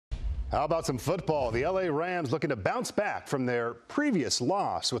How about some football? The LA Rams looking to bounce back from their previous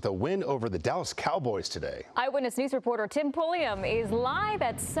loss with a win over the Dallas Cowboys today. Eyewitness News reporter Tim Pulliam is live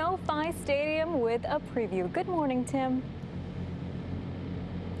at SoFi Stadium with a preview. Good morning, Tim.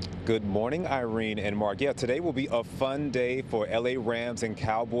 Good morning, Irene and Mark. Yeah, today will be a fun day for LA Rams and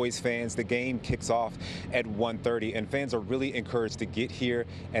Cowboys fans. The game kicks off at 1:30, and fans are really encouraged to get here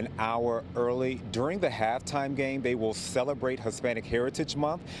an hour early. During the halftime game, they will celebrate Hispanic Heritage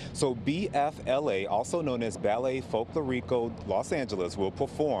Month. So BFLA, also known as Ballet Folklorico Los Angeles, will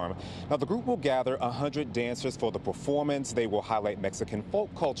perform. Now, the group will gather 100 dancers for the performance. They will highlight Mexican folk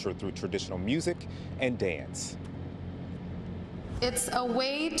culture through traditional music and dance. It's a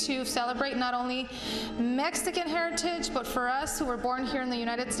way to celebrate not only Mexican heritage, but for us who were born here in the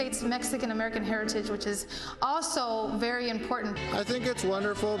United States, Mexican-American heritage, which is also very important. I think it's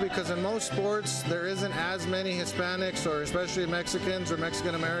wonderful because in most sports, there isn't as many Hispanics or especially Mexicans or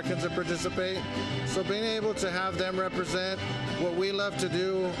Mexican-Americans that participate. So being able to have them represent what we love to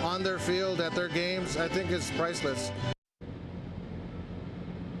do on their field at their games, I think is priceless.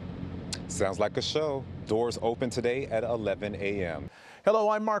 Sounds like a show. Doors open today at 11 a.m. Hello,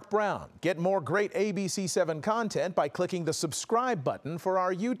 I'm Mark Brown. Get more great ABC7 content by clicking the subscribe button for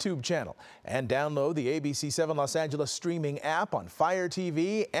our YouTube channel. And download the ABC7 Los Angeles streaming app on Fire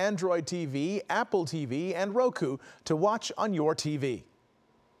TV, Android TV, Apple TV, and Roku to watch on your TV.